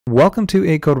Welcome to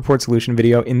a code report solution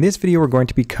video. In this video, we're going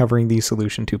to be covering the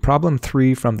solution to problem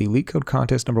 3 from the LeetCode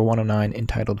contest number 109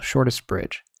 entitled Shortest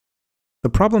Bridge. The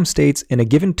problem states, in a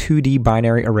given 2D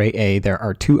binary array A, there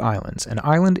are two islands. An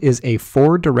island is a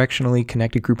 4-directionally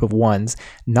connected group of ones,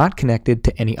 not connected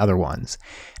to any other ones.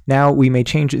 Now, we may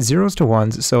change zeros to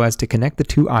ones so as to connect the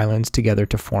two islands together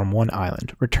to form one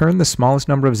island. Return the smallest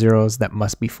number of zeros that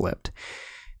must be flipped.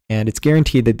 And it's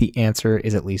guaranteed that the answer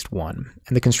is at least 1.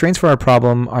 And the constraints for our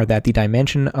problem are that the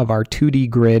dimension of our 2D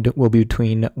grid will be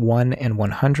between 1 and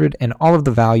 100, and all of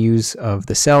the values of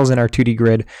the cells in our 2D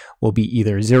grid will be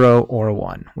either 0 or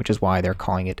 1, which is why they're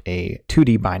calling it a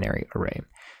 2D binary array.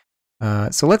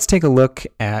 So let's take a look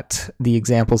at the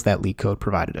examples that LeetCode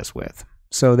provided us with.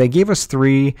 So they gave us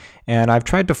 3, and I've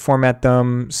tried to format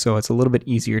them so it's a little bit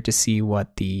easier to see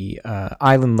what the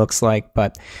island looks like,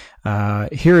 but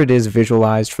here it is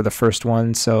visualized for the first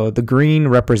one. So the green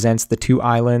represents the two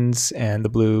islands, and the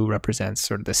blue represents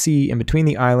sort of the sea in between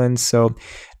the islands. So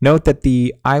note that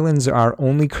the islands are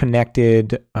only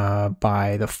connected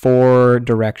by the 4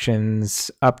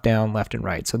 directions, up, down, left, and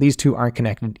right. So these two aren't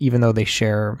connected, even though they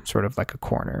share sort of like a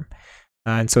corner.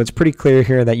 And so it's pretty clear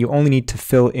here that you only need to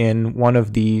fill in one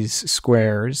of these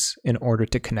squares in order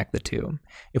to connect the two.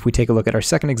 If we take a look at our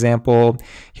second example,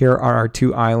 here are our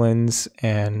two islands,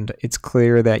 and it's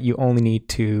clear that you only need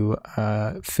to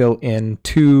fill in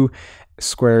 2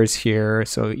 squares here.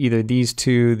 So either these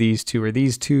two, or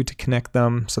these two to connect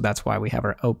them. So that's why we have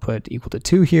our output equal to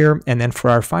 2 here. And then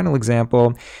for our final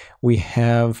example, we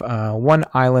have one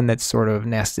island that's sort of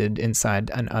nested inside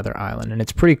another island. And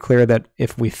it's pretty clear that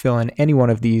if we fill in any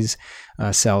one of these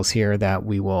cells here, that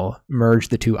we will merge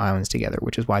the two islands together,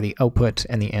 which is why the output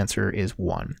and the answer is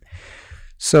 1.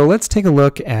 So let's take a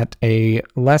look at a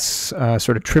less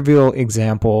sort of trivial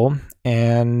example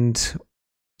and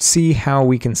see how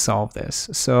we can solve this.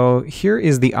 So here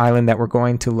is the island that we're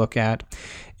going to look at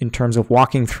in terms of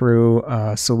walking through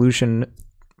a solution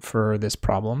for this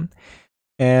problem.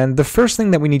 And the first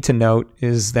thing that we need to note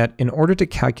is that in order to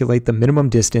calculate the minimum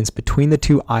distance between the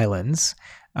two islands,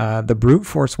 the brute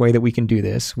force way that we can do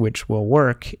this, which will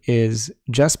work, is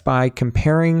just by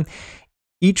comparing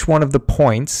each one of the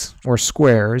points or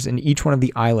squares in each one of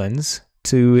the islands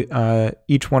to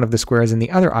each one of the squares in the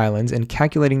other islands and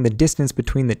calculating the distance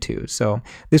between the two. So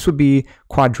this would be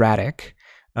quadratic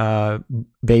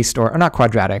based, or not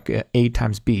quadratic, A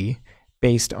times B,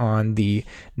 based on the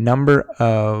number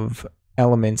of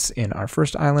elements in our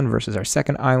first island versus our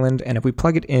second island. And if we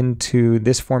plug it into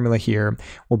this formula here,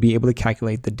 we'll be able to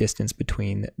calculate the distance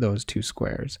between those two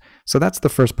squares. So that's the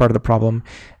first part of the problem.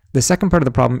 The second part of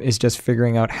the problem is just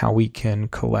figuring out how we can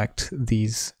collect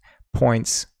these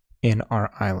points in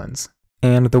our islands.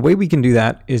 And the way we can do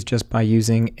that is just by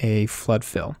using a flood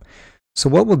fill. So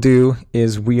what we'll do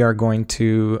is we are going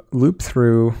to loop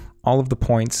through all of the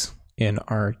points in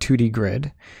our 2D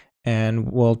grid,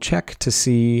 and we'll check to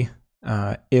see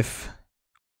if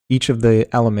each of the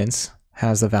elements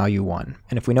has a value 1.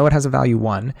 And if we know it has a value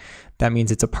 1, that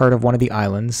means it's a part of one of the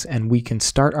islands, and we can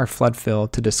start our flood fill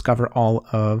to discover all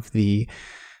of the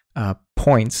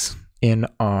points in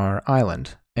our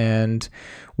island. And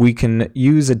we can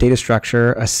use a data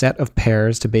structure, a set of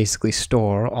pairs, to basically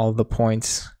store all of the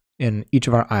points in each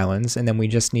of our islands, and then we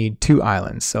just need 2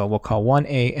 islands. So we'll call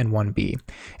 1A and 1B.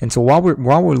 And so while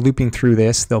we're looping through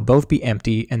this, they'll both be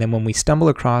empty, and then when we stumble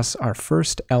across our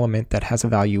first element that has a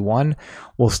value 1,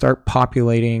 we'll start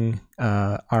populating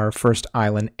our first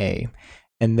island A.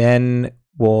 And then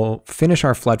we'll finish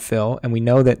our flood fill, and we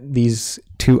know that these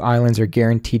 2 islands are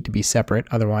guaranteed to be separate,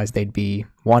 otherwise they'd be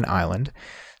 1 island.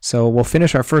 So we'll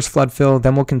finish our first flood fill,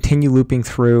 then we'll continue looping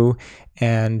through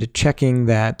and checking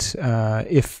that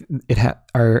if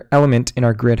our element in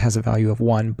our grid has a value of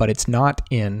 1, but it's not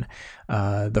in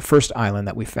the first island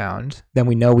that we found, then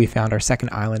we know we found our second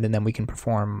island, and then we can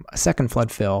perform a second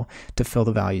flood fill to fill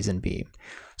the values in B.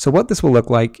 So what this will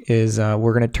look like is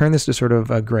we're going to turn this to sort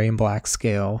of a gray and black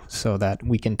scale so that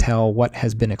we can tell what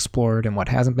has been explored and what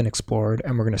hasn't been explored.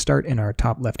 And we're going to start in our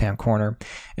top left-hand corner.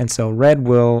 And so red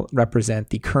will represent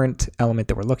the current element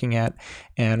that we're looking at.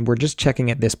 And we're just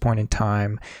checking at this point in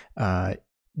time,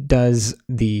 does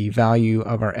the value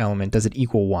of our element, does it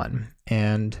equal 1?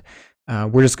 And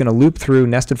we're just going to loop through,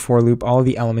 nested for loop, all of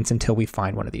the elements until we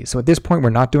find one of these. So at this point, we're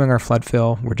not doing our flood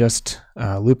fill. We're just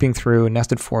looping through,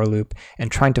 nested for loop, and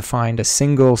trying to find a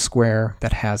single square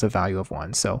that has a value of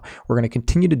 1. So we're going to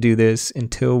continue to do this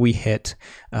until we hit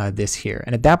this here.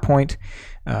 And at that point,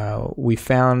 we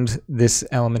found this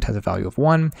element has a value of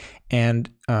 1, and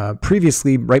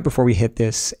previously, right before we hit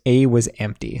this, A was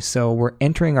empty. So we're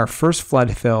entering our first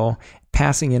flood fill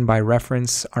passing in by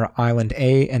reference our island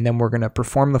A, and then we're going to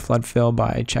perform the flood fill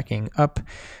by checking up,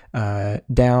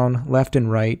 down, left,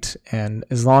 and right. And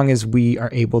as long as we are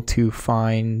able to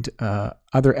find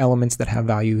other elements that have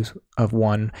values of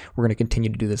 1, we're going to continue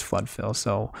to do this flood fill.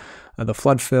 So the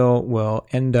flood fill will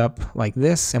end up like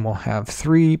this, and we'll have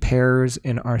 3 pairs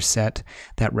in our set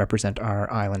that represent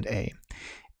our island A.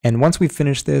 And once we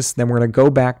finish this, then we're going to go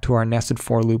back to our nested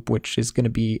for loop, which is going to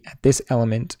be at this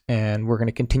element, and we're going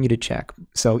to continue to check.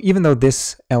 So even though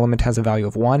this element has a value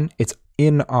of 1, it's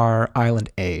in our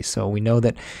island A. So we know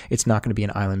that it's not going to be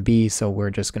in island B, so we're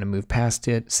just going to move past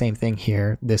it. Same thing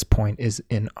here. This point is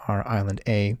in our island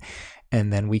A.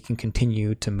 And then we can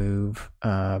continue to move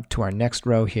to our next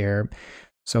row here.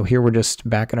 So here we're just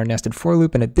back in our nested for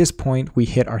loop, and at this point we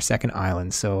hit our second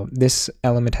island. So this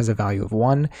element has a value of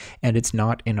 1, and it's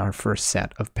not in our first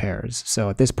set of pairs. So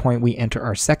at this point we enter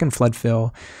our second flood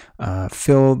fill,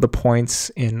 fill the points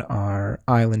in our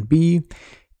island B,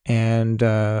 and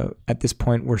at this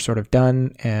point we're sort of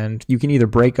done, and you can either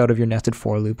break out of your nested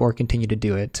for loop or continue to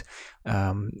do it.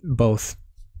 Both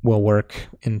will work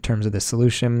in terms of the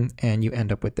solution, and you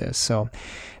end up with this. So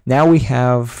now we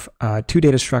have 2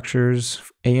 data structures,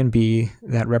 A and B,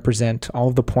 that represent all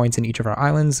of the points in each of our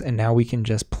islands, and now we can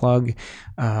just plug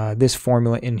this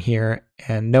formula in here.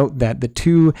 And note that the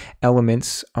 2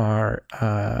 elements are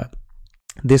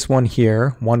this one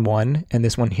here, 1, 1, and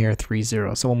this one here, 3,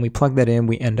 0. So when we plug that in,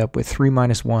 we end up with 3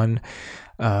 minus 1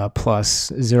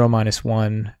 plus 0 minus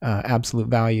 1 absolute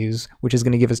values, which is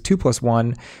going to give us 2 plus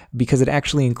 1 because it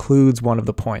actually includes one of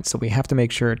the points. So we have to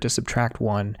make sure to subtract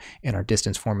 1 in our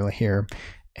distance formula here,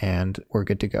 and we're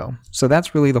good to go. So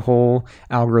that's really the whole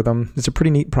algorithm. It's a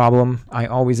pretty neat problem. I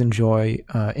always enjoy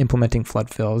implementing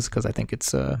flood fills because I think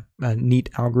it's a neat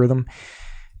algorithm.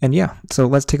 And yeah, so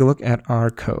let's take a look at our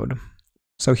code.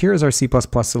 So here is our C++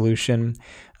 solution.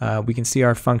 We can see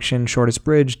our function shortest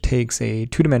bridge takes a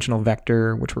 2-dimensional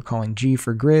vector, which we're calling g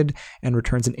for grid, and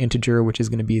returns an integer, which is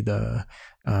going to be the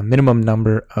minimum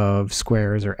number of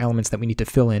squares or elements that we need to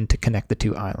fill in to connect the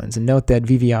 2 islands. And note that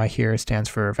VVI here stands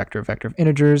for vector of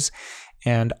integers,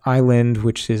 and island,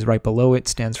 which is right below it,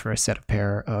 stands for a set of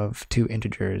pair of 2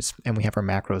 integers, and we have our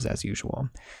macros as usual.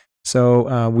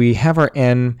 So we have our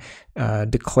n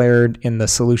declared in the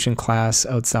solution class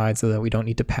outside so that we don't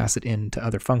need to pass it into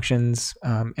other functions.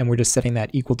 And we're just setting that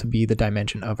equal to be the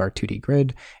dimension of our 2D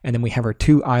grid. And then we have our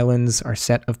 2 islands, our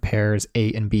set of pairs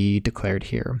A and B declared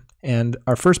here. And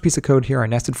our first piece of code here, our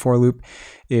nested for loop,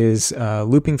 is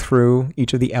looping through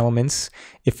each of the elements.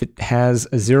 If it has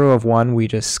a 0 of 1, we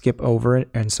just skip over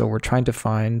it. And so we're trying to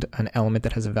find an element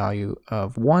that has a value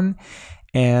of 1.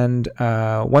 And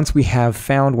once we have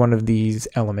found one of these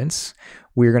elements,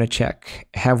 we're going to check,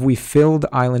 have we filled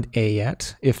island A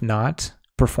yet? If not,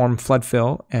 perform flood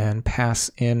fill and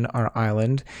pass in our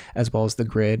island as well as the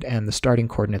grid and the starting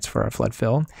coordinates for our flood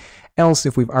fill. Else,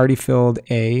 if we've already filled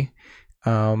A,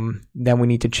 then we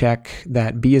need to check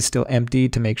that B is still empty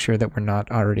to make sure that we're not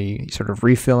already sort of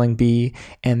refilling B,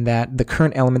 and that the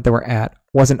current element that we're at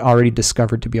wasn't already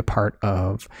discovered to be a part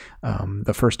of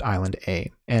the first island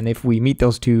A. And if we meet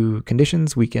those 2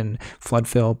 conditions, we can flood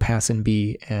fill, pass in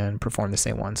B, and perform the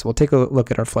same one. So we'll take a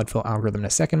look at our flood fill algorithm in a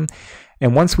second.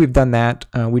 And once we've done that,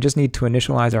 we just need to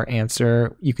initialize our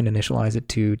answer. You can initialize it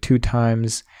to 2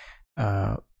 times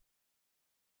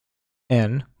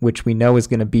n, which we know is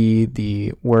going to be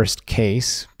the worst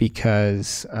case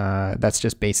because that's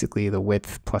just basically the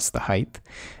width plus the height.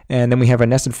 And then we have our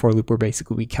nested for loop where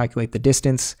basically we calculate the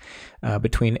distance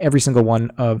between every single one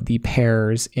of the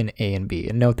pairs in A and B.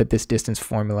 And note that this distance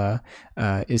formula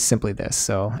is simply this.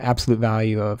 So absolute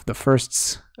value of the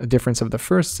firsts, a difference of the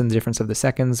firsts, and the difference of the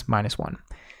seconds minus 1.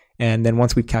 And then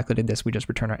once we've calculated this, we just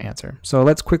return our answer. So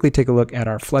let's quickly take a look at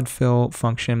our flood fill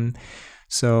function.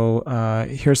 So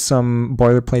here's some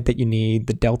boilerplate that you need,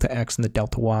 the delta x and the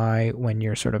delta y when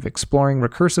you're sort of exploring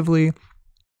recursively.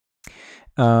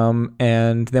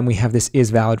 And then we have this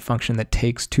isValid function that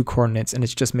takes 2 coordinates, and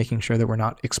it's just making sure that we're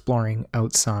not exploring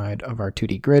outside of our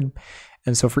 2D grid.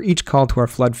 And so for each call to our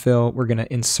flood fill, we're going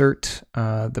to insert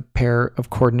the pair of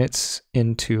coordinates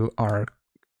into our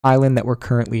island that we're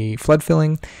currently flood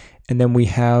filling. And then we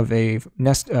have a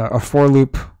for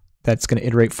loop that's going to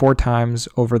iterate 4 times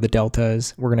over the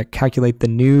deltas. We're going to calculate the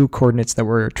new coordinates that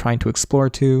we're trying to explore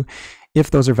to, if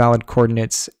those are valid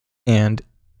coordinates, and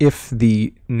if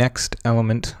the next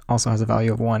element also has a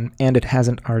value of 1 and it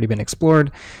hasn't already been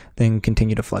explored, then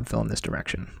continue to flood fill in this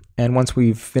direction. And once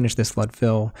we've finished this flood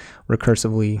fill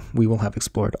recursively, we will have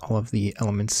explored all of the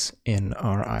elements in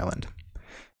our island.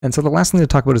 And so the last thing to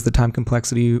talk about is the time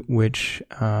complexity, which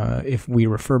if we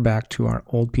refer back to our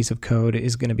old piece of code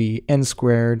is going to be n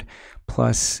squared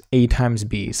plus a times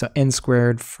b. So n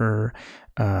squared for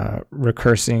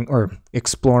recursing or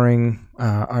exploring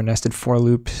our nested for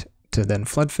loop to then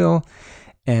flood fill,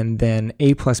 and then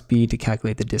a plus b to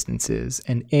calculate the distances.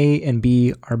 And a and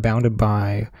b are bounded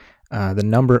by the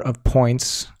number of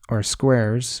points or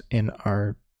squares in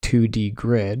our 2D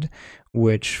grid,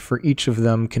 which for each of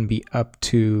them can be up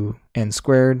to n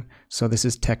squared. So this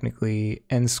is technically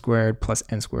n squared plus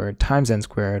n squared times n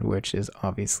squared, which is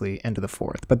obviously n to the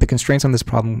fourth. But the constraints on this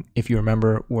problem, if you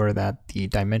remember, were that the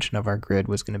dimension of our grid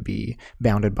was going to be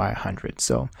bounded by 100.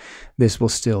 So this will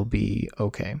still be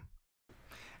okay.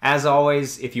 As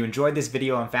always, if you enjoyed this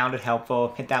video and found it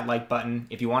helpful, hit that like button.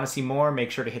 If you want to see more,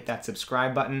 make sure to hit that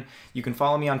subscribe button. You can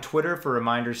follow me on Twitter for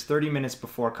reminders 30 minutes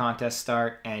before contests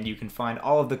start, and you can find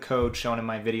all of the code shown in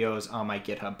my videos on my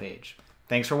GitHub page.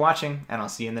 Thanks for watching, and I'll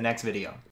see you in the next video.